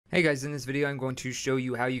Hey guys, in this video I'm going to show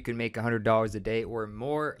you how you can make $100 a day or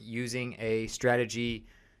more using a strategy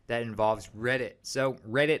that involves Reddit. So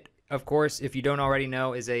Reddit, of course, if you don't already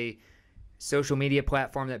know, is a social media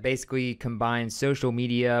platform that basically combines social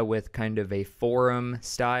media with kind of a forum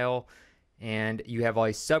style. And you have all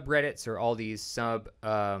these subreddits or all these sub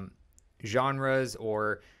genres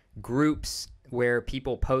or groups where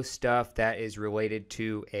people post stuff that is related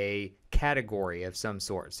to a category of some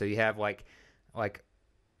sort. So you have like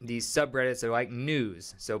these subreddits are like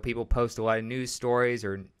news. So people post a lot of news stories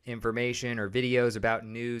or information or videos about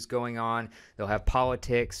news going on. They'll have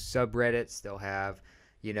politics subreddits. They'll have,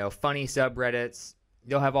 funny subreddits.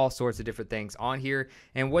 They'll have all sorts of different things on here.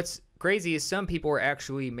 And what's crazy is some people are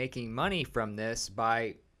actually making money from this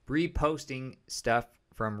by reposting stuff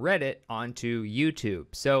from Reddit onto YouTube.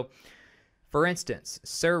 So, for instance,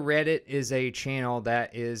 Sir Reddit is a channel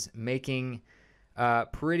that is making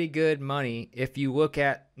pretty good money. If you look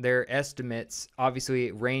at their estimates, obviously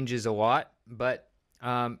it ranges a lot, but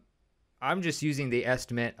I'm just using the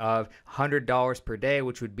estimate of $100 per day,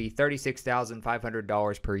 which would be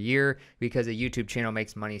 $36,500 per year, because a YouTube channel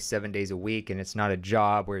makes money 7 days a week and it's not a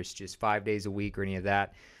job where it's just 5 days a week or any of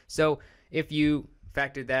that. So if you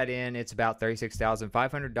factored that in, it's about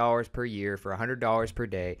 $36,500 per year for $100 per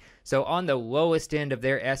day. So on the lowest end of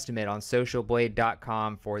their estimate on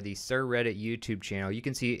socialblade.com for the Sir Reddit YouTube channel, you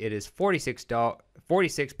can see it is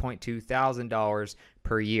 $46.2 thousand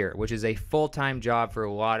per year, which is a full-time job for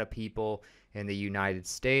a lot of people in the United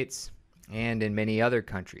States and in many other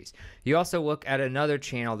countries. You also look at another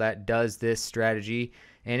channel that does this strategy,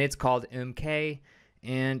 and it's called MK.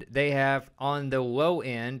 And they have on the low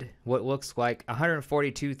end what looks like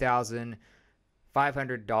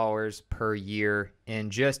 $142,500 per year in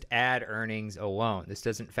just ad earnings alone. This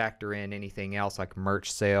doesn't factor in anything else like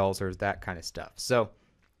merch sales or that kind of stuff. So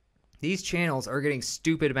these channels are getting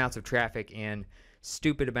stupid amounts of traffic and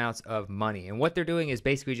stupid amounts of money. And what they're doing is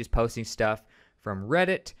basically just posting stuff from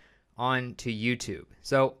Reddit onto YouTube.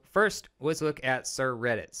 So first, let's look at Sir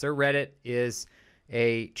Reddit. Sir Reddit is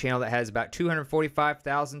a channel that has about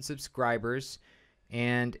 245,000 subscribers,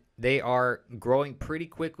 and they are growing pretty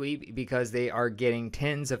quickly because they are getting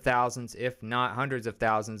tens of thousands, if not hundreds of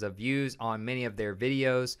thousands of views on many of their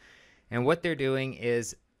videos. And what they're doing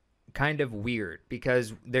is kind of weird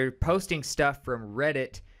because they're posting stuff from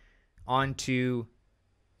Reddit onto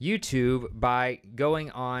YouTube by going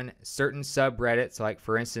on certain subreddits. Like,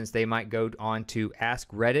 for instance, they might go on to Ask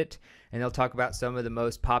Reddit, and they'll talk about some of the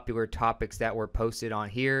most popular topics that were posted on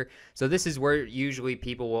here. So this is where usually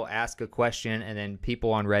people will ask a question, and then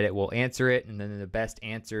people on Reddit will answer it, and then the best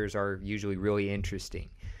answers are usually really interesting.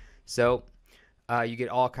 So you get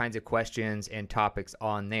all kinds of questions and topics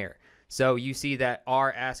on there. So you see that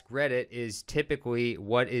r Ask Reddit is typically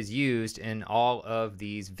what is used in all of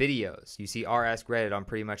these videos. You see r Ask Reddit on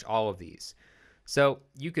pretty much all of these. So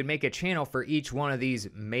you could make a channel for each one of these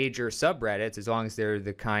major subreddits as long as they're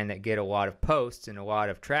the kind that get a lot of posts and a lot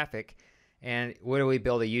of traffic, and literally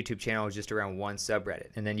build a YouTube channel just around one subreddit.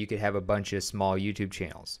 And then you could have a bunch of small YouTube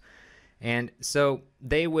channels. And so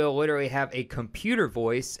they will literally have a computer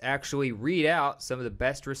voice actually read out some of the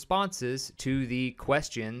best responses to the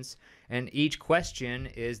questions, and each question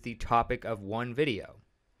is the topic of one video.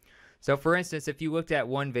 So for instance, if you looked at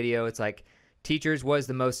one video, it's like, teachers was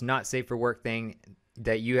the most not safe for work thing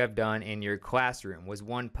that you have done in your classroom, was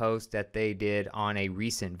one post that they did on a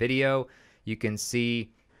recent video. You can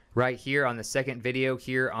see right here on the second video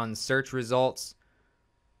here on search results,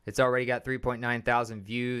 it's already got 3.9 thousand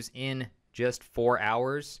views in just 4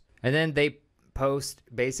 hours. And then they post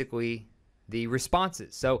basically the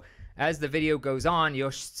responses. So as the video goes on, you'll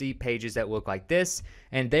see pages that look like this,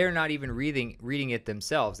 and they're not even reading it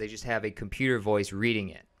themselves. They just have a computer voice reading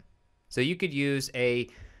it. So you could use a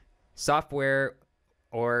software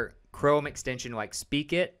or Chrome extension like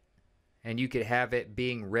Speak It, and you could have it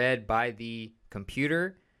being read by the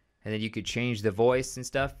computer, and then you could change the voice and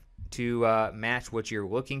stuff to match what you're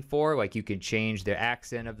looking for. Like, you can change the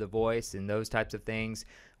accent of the voice and those types of things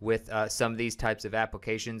with some of these types of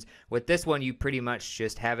applications. With this one, you pretty much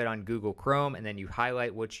just have it on Google Chrome, and then you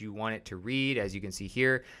highlight what you want it to read. As you can see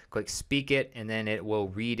here, click Speak It, and then it will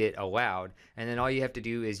read it aloud. And then all you have to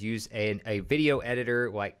do is use a video editor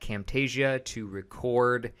like Camtasia to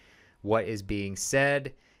record what is being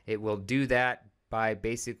said. It will do that by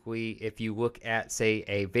basically, if you look at, say,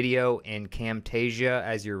 a video in Camtasia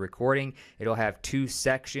as you're recording, it'll have two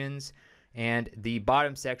sections, and the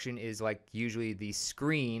bottom section is like usually the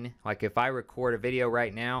screen. Like if I record a video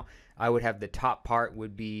right now, I would have the top part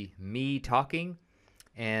would be me talking.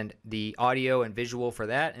 and the audio and visual for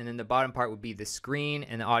that. And then the bottom part would be the screen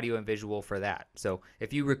and the audio and visual for that. So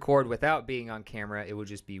if you record without being on camera, it would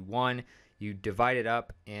just be one. You divide it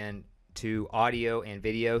up into audio and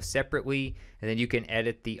video separately, and then you can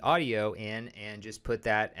edit the audio in and just put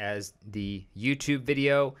that as the YouTube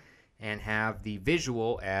video and have the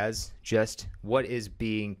visual as just what is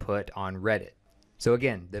being put on Reddit. So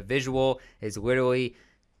again, the visual is literally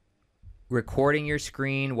recording your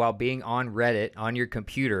screen while being on Reddit on your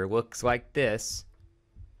computer. Looks like this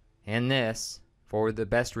and this for the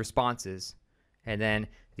best responses. And then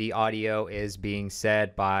the audio is being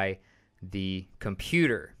said by the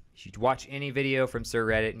computer. You should watch any video from Sir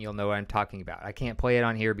Reddit and you'll know what I'm talking about. I can't play it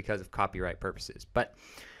on here because of copyright purposes. But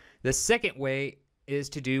the second way is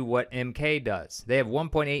to do what MK does. They have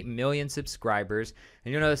 1.8 million subscribers,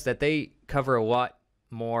 and you'll notice that they cover a lot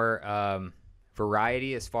more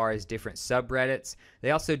variety as far as different subreddits.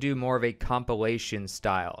 They also do more of a compilation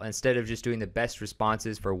style. Instead of just doing the best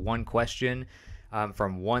responses for one question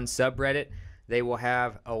from one subreddit, they will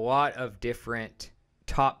have a lot of different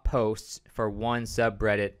top posts for one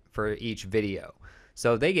subreddit for each video.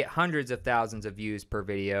 So they get hundreds of thousands of views per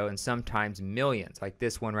video and sometimes millions, like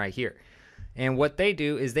this one right here. And what they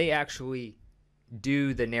do is they actually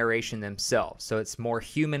do the narration themselves. So it's more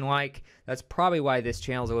human-like. That's probably why this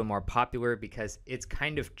channel is a little more popular, because it's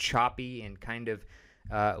kind of choppy and kind of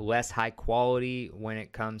less high quality when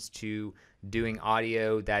it comes to doing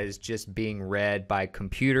audio that is just being read by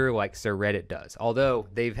computer like Sir Reddit does. Although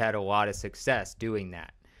they've had a lot of success doing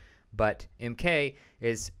that. But MK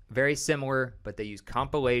is very similar, but they use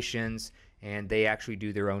compilations and they actually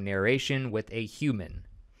do their own narration with a human.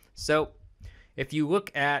 So if you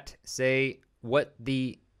look at, say, what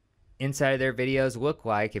the inside of their videos look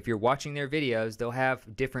like, if you're watching their videos, they'll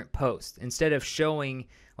have different posts. Instead of showing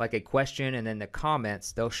like a question and then the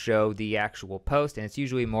comments, they'll show the actual post, and it's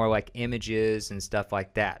usually more like images and stuff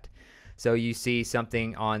like that. So you see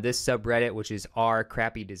something on this subreddit, which is R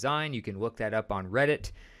Crappy Design. You can look that up on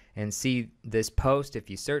Reddit and see this post. If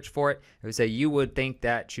you search for it, it would say you would think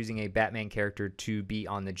that choosing a Batman character to be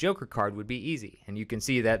on the Joker card would be easy. And you can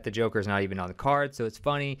see that the Joker is not even on the card, so it's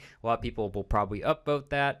funny. A lot of people will probably upvote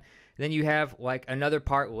that. Then you have like another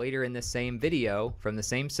part later in the same video from the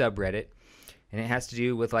same subreddit, and it has to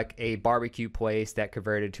do with like a barbecue place that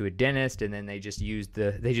converted to a dentist, and then they just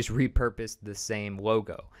repurposed the same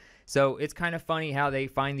logo. So it's kind of funny how they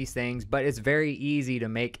find these things, but it's very easy to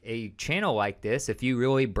make a channel like this if you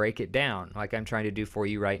really break it down, like I'm trying to do for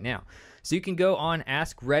you right now. So you can go on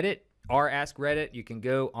Ask Reddit, r Ask Reddit. You can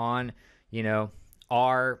go on,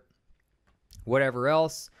 r whatever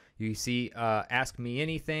else. You see Ask Me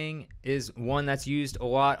Anything is one that's used a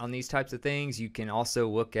lot on these types of things. You can also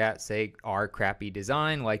look at, say, R Crappy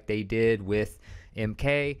Design like they did with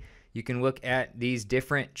MK. You can look at these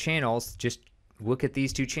different channels, just look at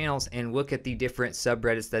these two channels and look at the different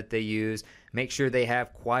subreddits that they use. Make sure they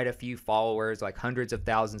have quite a few followers, like hundreds of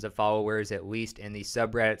thousands of followers at least in these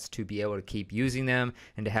subreddits, to be able to keep using them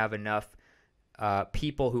and to have enough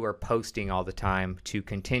people who are posting all the time to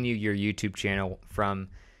continue your YouTube channel from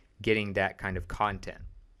getting that kind of content.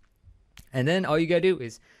 And then all you gotta do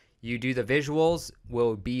is you do the visuals,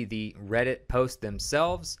 will be the Reddit posts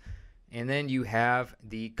themselves. And then you have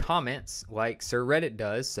the comments like Sir Reddit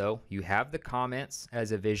does. So you have the comments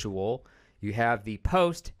as a visual. You have the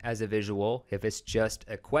post as a visual. If it's just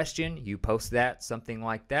a question, you post that, something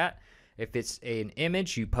like that. If it's an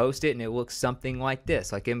image, you post it and it looks something like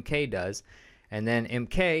this, like MK does. And then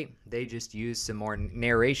MK, they just use some more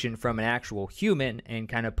narration from an actual human and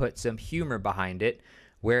kind of put some humor behind it.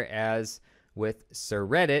 Whereas with Sir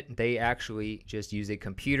Reddit, they actually just use a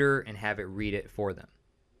computer and have it read it for them.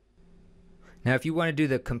 Now, if you want to do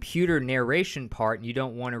the computer narration part and you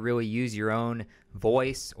don't want to really use your own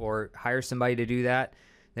voice or hire somebody to do that,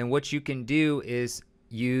 then what you can do is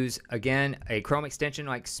use, again, a Chrome extension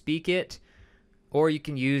like Speak It, or you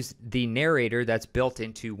can use the narrator that's built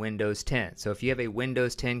into Windows 10. So if you have a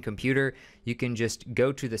Windows 10 computer, you can just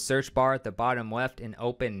go to the search bar at the bottom left and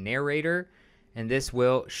open Narrator, and this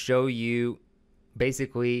will show you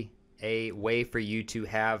basically a way for you to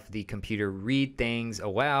have the computer read things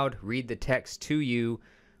aloud, read the text to you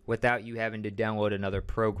without you having to download another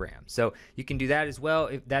program. So you can do that as well.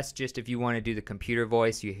 If that's just if you want to do the computer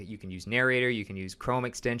voice, you can use Narrator, you can use Chrome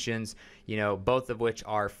extensions, both of which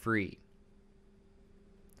are free.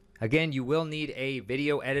 Again, you will need a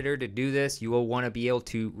video editor to do this. You will want to be able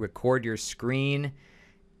to record your screen.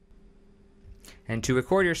 And to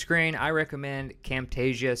record your screen, I recommend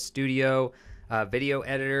Camtasia Studio video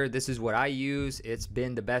editor. This is what I use. It's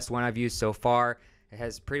been the best one I've used so far. It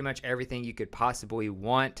has pretty much everything you could possibly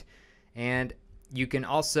want. And You can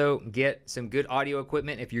also get some good audio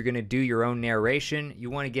equipment if you're going to do your own narration. You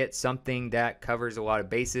want to get something that covers a lot of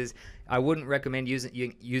bases. I wouldn't recommend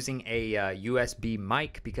using a USB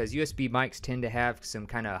mic, because USB mics tend to have some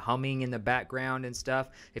kind of humming in the background and stuff.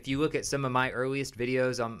 If you look at some of my earliest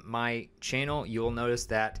videos on my channel, you'll notice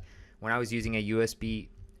that when I was using a USB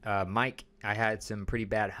mic, I had some pretty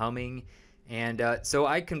bad humming. And so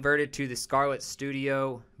I converted to the Scarlett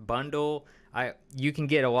Studio bundle. You can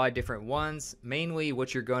get a lot of different ones. Mainly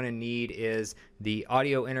what you're going to need is the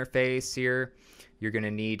audio interface here. You're going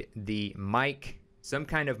to need the mic, some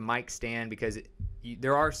kind of mic stand, because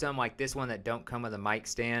there are some like this one that don't come with a mic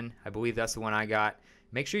stand. I believe that's the one I got.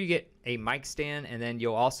 Make sure you get a mic stand, and then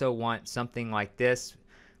you'll also want something like this,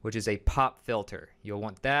 which is a pop filter. You'll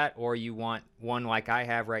want that, or you want one like I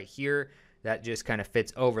have right here that just kind of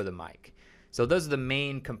fits over the mic. So those are the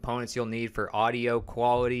main components you'll need for audio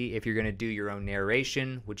quality if you're going to do your own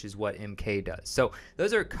narration, which is what MK does. So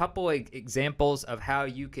those are a couple of examples of how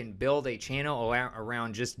you can build a channel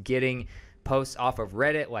around just getting posts off of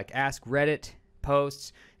Reddit, like Ask Reddit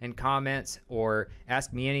posts and comments, or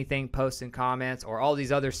Ask Me Anything posts and comments, or all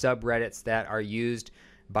these other subreddits that are used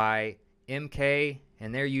by MK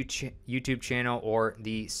and their YouTube channel, or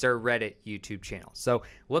the Sir Reddit YouTube channel. So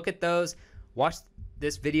look at those, watch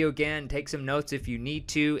this video again, take some notes if you need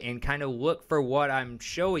to, and kind of look for what I'm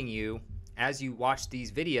showing you as you watch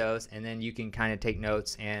these videos, and then you can kind of take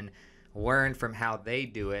notes and learn from how they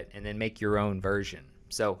do it and then make your own version.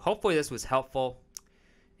 So hopefully this was helpful,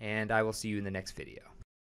 and I will see you in the next video.